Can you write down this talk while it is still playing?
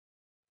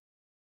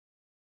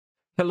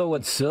Hello,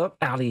 what's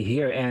up? Ali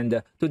here,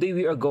 and today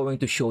we are going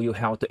to show you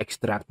how to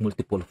extract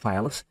multiple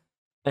files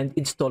and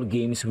install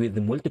games with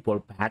multiple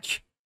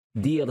patch,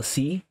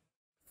 DLC,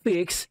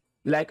 fix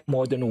like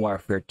Modern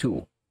Warfare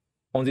 2.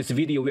 On this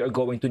video, we are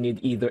going to need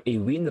either a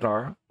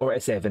WinRAR or a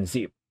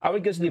 7-zip. I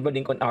will just leave a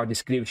link on our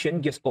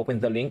description. Just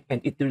open the link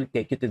and it will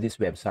take you to this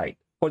website.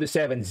 For the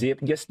 7-zip,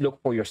 just look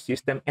for your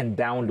system and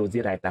download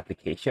the right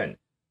application.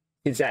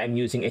 Since I am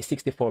using a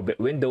 64-bit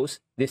Windows,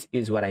 this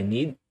is what I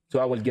need. So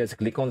I will just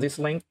click on this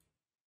link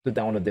to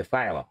download the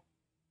file.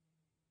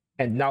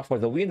 And now for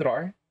the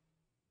WinRAR,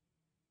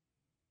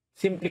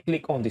 simply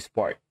click on this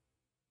part.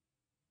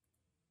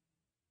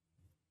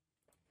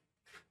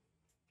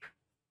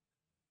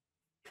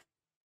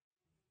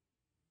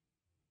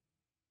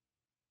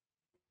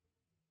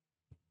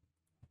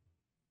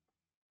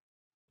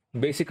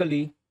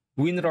 Basically,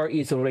 WinRAR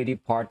is already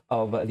part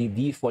of the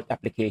default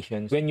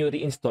applications when you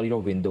reinstall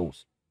your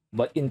Windows.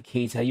 But in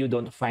case you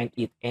don't find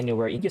it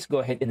anywhere, you just go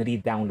ahead and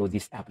re-download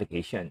this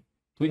application.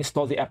 To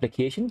install the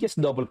application, just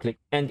double-click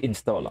and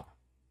install.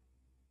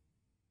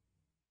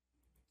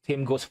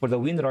 Same goes for the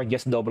WinRAR,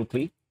 just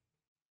double-click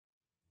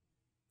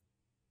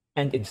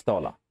and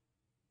install.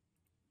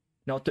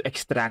 Now to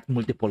extract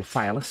multiple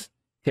files,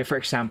 say for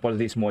example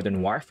this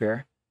Modern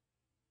Warfare,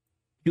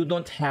 you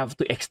don't have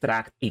to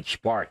extract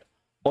each part.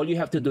 All you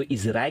have to do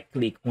is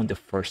right-click on the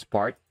first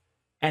part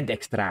and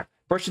extract.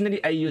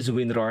 Personally, I use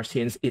WinRAR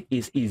since it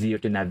is easier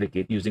to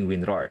navigate using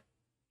WinRAR.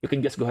 You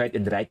can just go ahead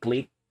and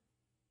right-click,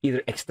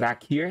 either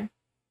extract here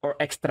or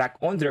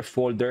extract on their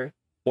folder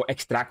or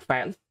extract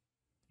files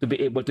to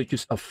be able to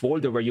choose a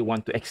folder where you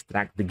want to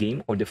extract the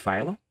game or the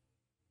file.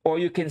 Or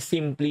you can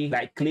simply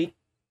right-click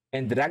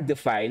and drag the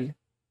file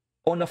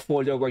on a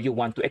folder where you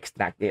want to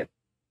extract it.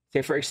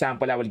 Say for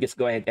example, I will just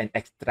go ahead and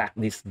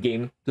extract this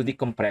game to the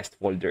compressed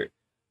folder.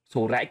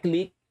 So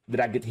right-click,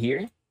 drag it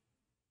here,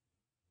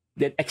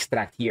 then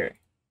extract here.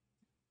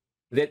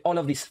 Then all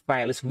of these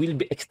files will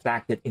be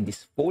extracted in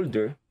this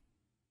folder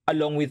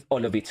along with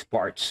all of its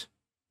parts.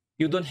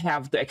 You don't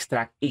have to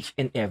extract each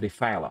and every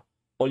file.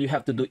 All you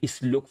have to do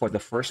is look for the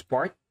first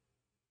part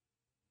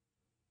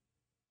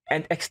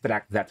and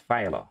extract that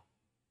file.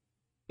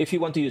 If you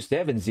want to use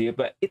 7-zip,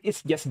 it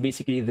is just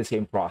basically the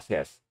same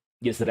process.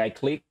 Just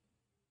right-click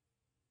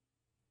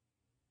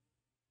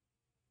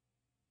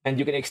and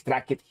you can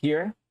extract it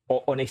here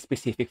or on a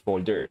specific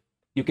folder.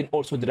 You can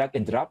also drag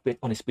and drop it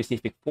on a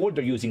specific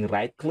folder using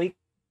right-click,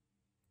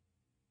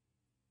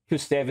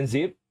 choose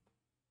 7-zip,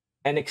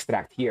 and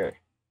extract here.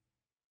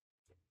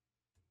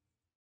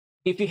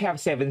 If you have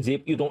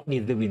 7-zip, you don't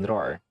need the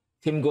WinRAR.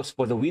 Same goes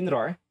for the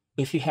WinRAR.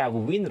 If you have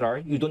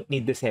WinRAR, you don't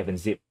need the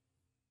 7-zip.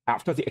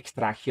 After the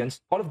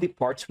extractions, all of the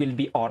parts will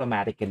be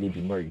automatically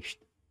be merged.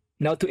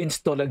 Now to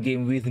install a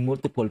game with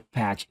multiple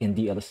patch and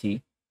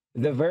DLC,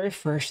 the very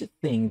first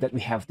thing that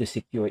we have to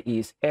secure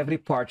is every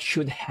part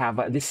should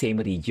have the same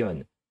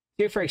region.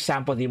 Here, for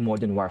example, the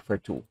Modern Warfare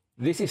 2.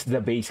 This is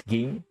the base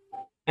game,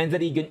 and the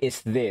region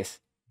is this,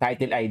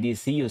 title ID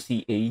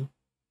CUCA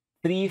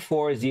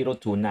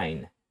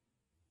 34029.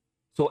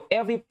 So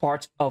every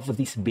part of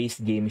this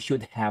base game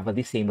should have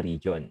the same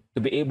region.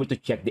 To be able to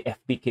check the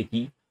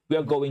FPKG, we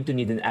are going to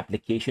need an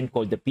application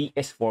called the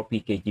PS4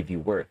 PKG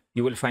Viewer.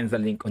 You will find the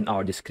link on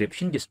our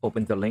description. Just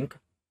open the link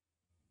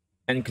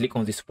and click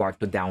on this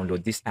part to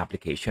download this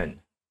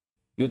application.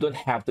 You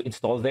don't have to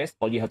install this.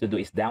 All you have to do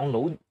is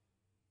download,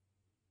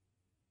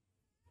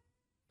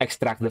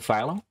 extract the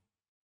file.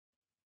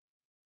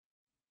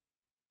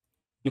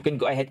 You can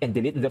go ahead and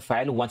delete the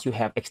file once you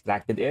have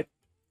extracted it.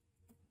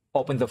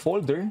 Open the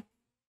folder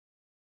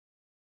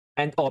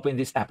and open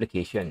this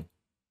application.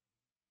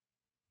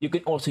 You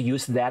can also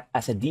use that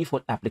as a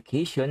default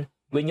application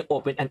when you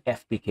open an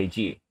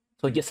FPKG.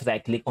 So just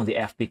right-click on the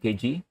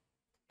FPKG,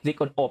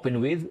 click on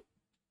Open With,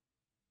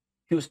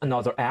 choose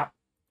another app,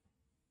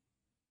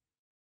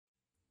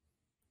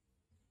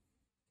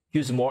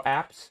 choose More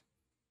Apps,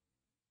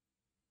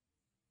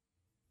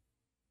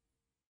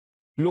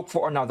 look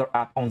for another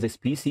app on this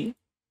PC,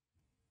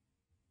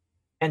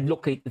 and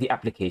locate the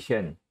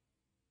application.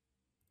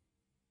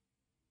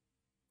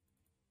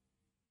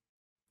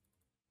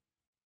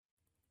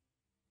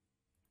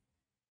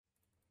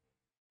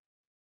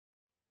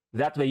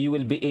 That way you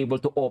will be able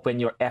to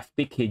open your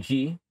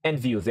FPKG and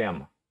view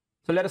them.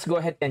 So let us go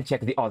ahead and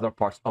check the other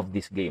parts of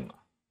this game.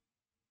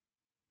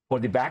 For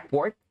the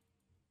backport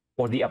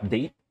or the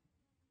update,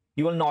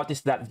 you will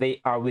notice that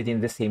they are within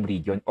the same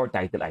region or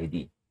title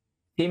ID.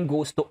 Same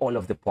goes to all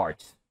of the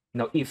parts.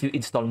 Now, if you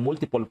install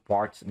multiple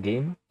parts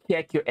game,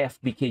 check your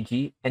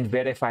FPKG and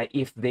verify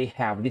if they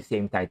have the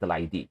same title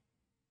ID.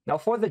 Now,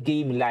 for the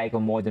game like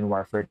Modern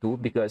Warfare 2,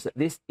 because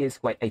this is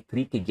quite a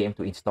tricky game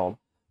to install,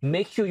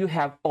 make sure you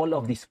have all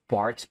of these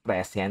parts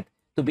present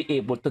to be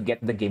able to get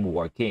the game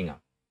working.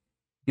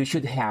 You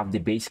should have the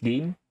base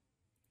game,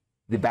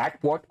 the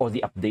backport or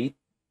the update,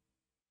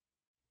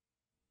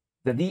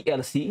 the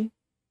DLC.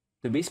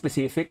 To be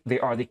specific, they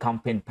are the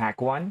Campaign Pack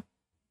 1,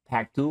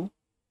 Pack 2,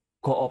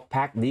 Co-op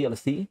Pack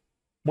DLC,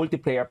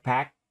 Multiplayer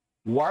Pack,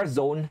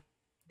 Warzone,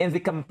 and the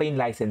campaign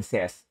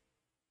licenses.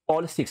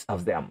 all 6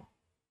 of them.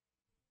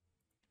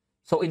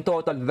 So in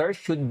total, there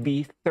should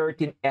be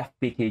 13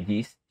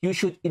 FPKGs. You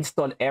should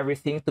install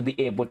everything to be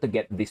able to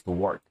get this to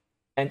work.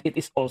 And it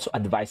is also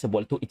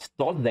advisable to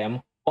install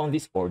them on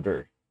this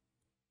order.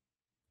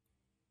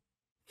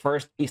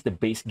 First is the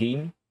base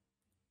game.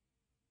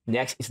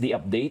 Next is the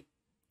update.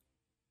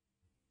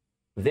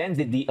 Then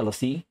the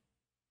DLC.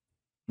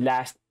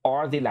 Last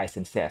are the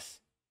licenses.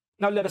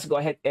 Now let us go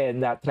ahead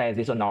and try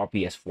this on our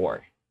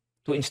PS4.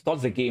 To install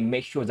the game,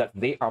 make sure that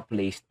they are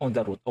placed on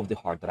the root of the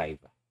hard drive.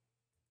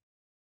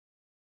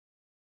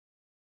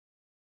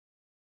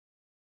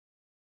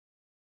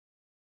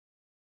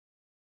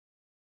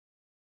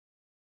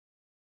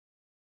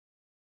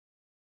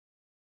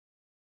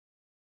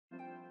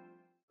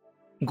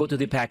 Go to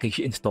the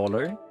package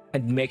installer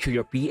and make sure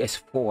your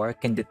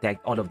PS4 can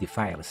detect all of the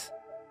files.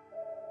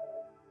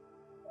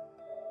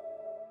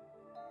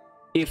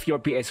 If your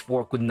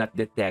PS4 could not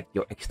detect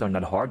your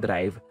external hard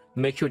drive,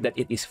 make sure that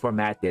it is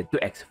formatted to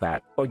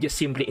exFAT, or just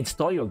simply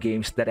install your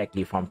games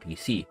directly from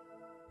PC.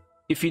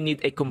 If you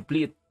need a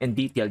complete and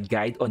detailed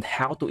guide on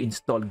how to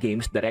install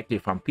games directly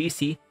from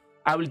PC,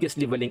 I will just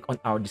leave a link on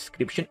our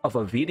description of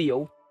a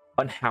video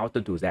on how to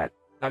do that.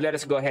 Now let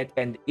us go ahead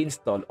and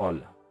install all.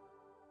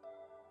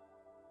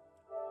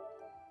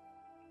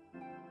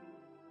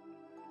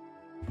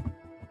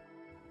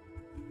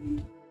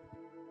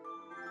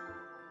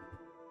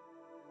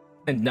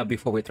 And now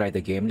before we try the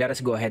game, let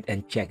us go ahead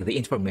and check the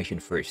information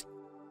first.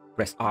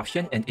 Press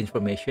Option and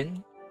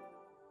Information.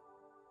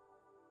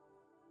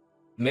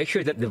 Make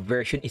sure that the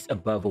version is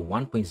above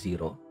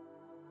 1.0.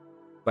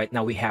 Right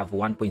now we have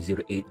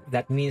 1.08.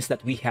 That means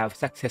that we have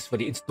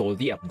successfully installed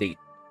the update.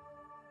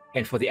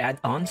 And for the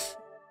add-ons,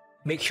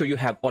 make sure you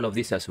have all of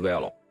this as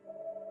well.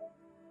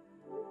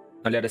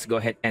 Now let us go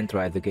ahead and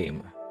try the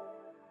game.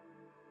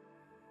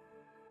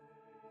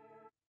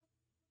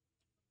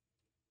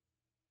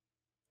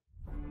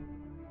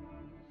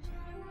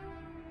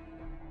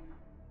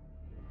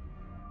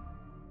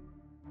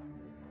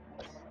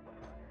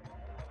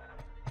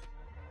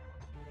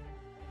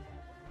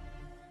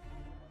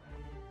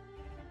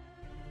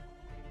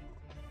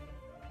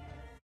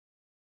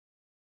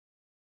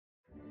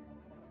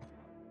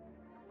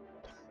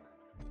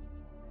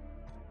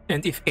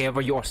 And if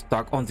ever you are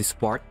stuck on this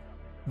part,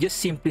 just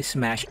simply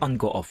smash on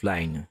Go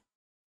Offline.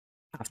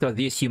 After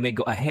this, you may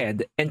go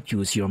ahead and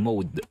choose your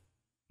mode.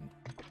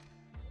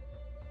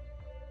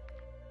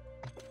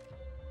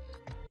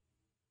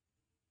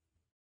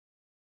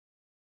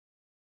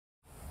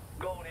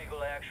 Gold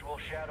Eagle Actual,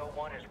 Shadow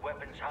 1 is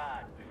weapons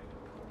hot.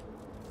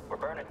 We're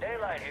burning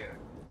daylight here.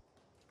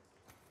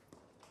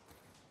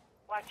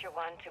 Watcher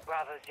 1 to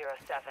Bravo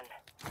 07.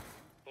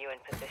 You in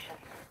position?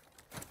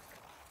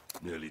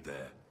 Nearly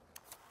there.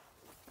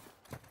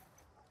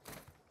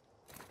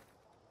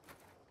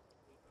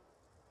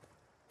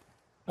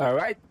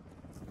 Alright,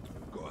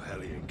 Got a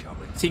heli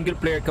incoming. single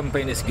player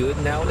campaign is good.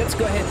 Now let's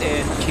go ahead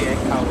and check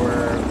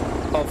our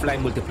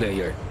offline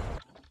multiplayer.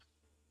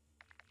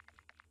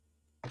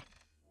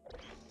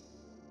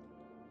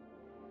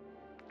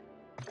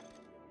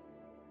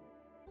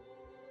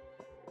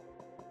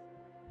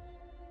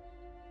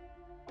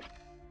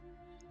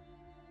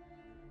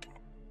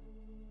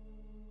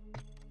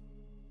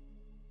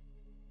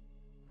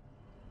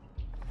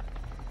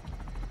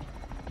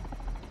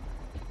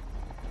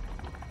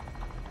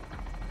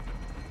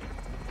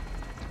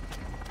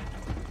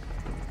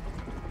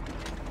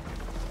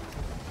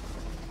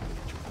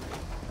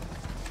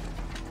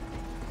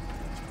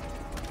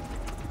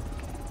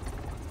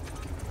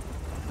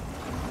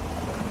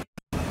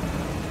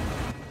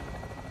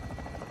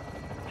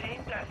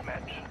 Team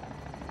deathmatch.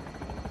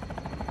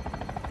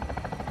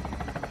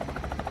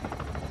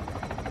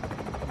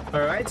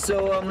 Alright,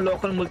 so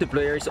local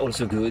multiplayer is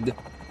also good.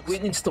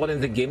 When installing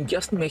the game,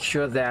 just make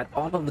sure that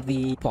all of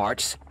the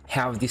parts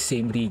have the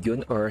same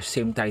region or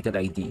same title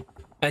ID.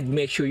 And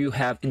make sure you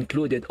have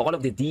included all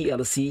of the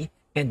DLC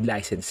and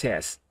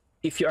licenses.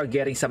 If you are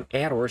getting some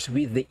errors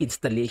with the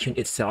installation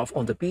itself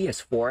on the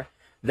PS4,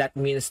 that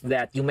means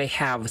that you may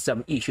have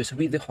some issues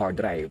with the hard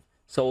drive.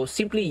 So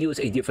simply use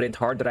a different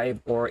hard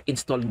drive or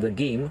install the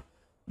game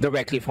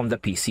directly from the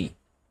PC.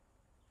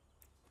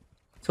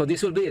 So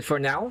this will be it for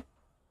now.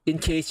 In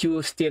case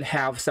you still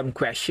have some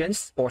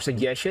questions or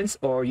suggestions,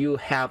 or you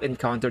have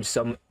encountered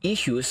some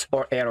issues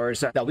or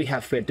errors that we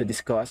have failed to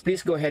discuss,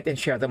 please go ahead and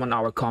share them on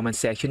our comment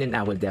section and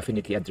I will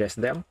definitely address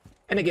them.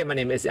 And again, my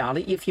name is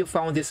Ali. If you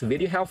found this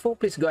video helpful,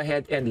 please go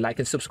ahead and like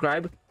and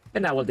subscribe,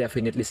 and I will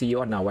definitely see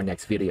you on our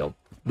next video.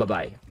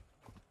 Bye-bye.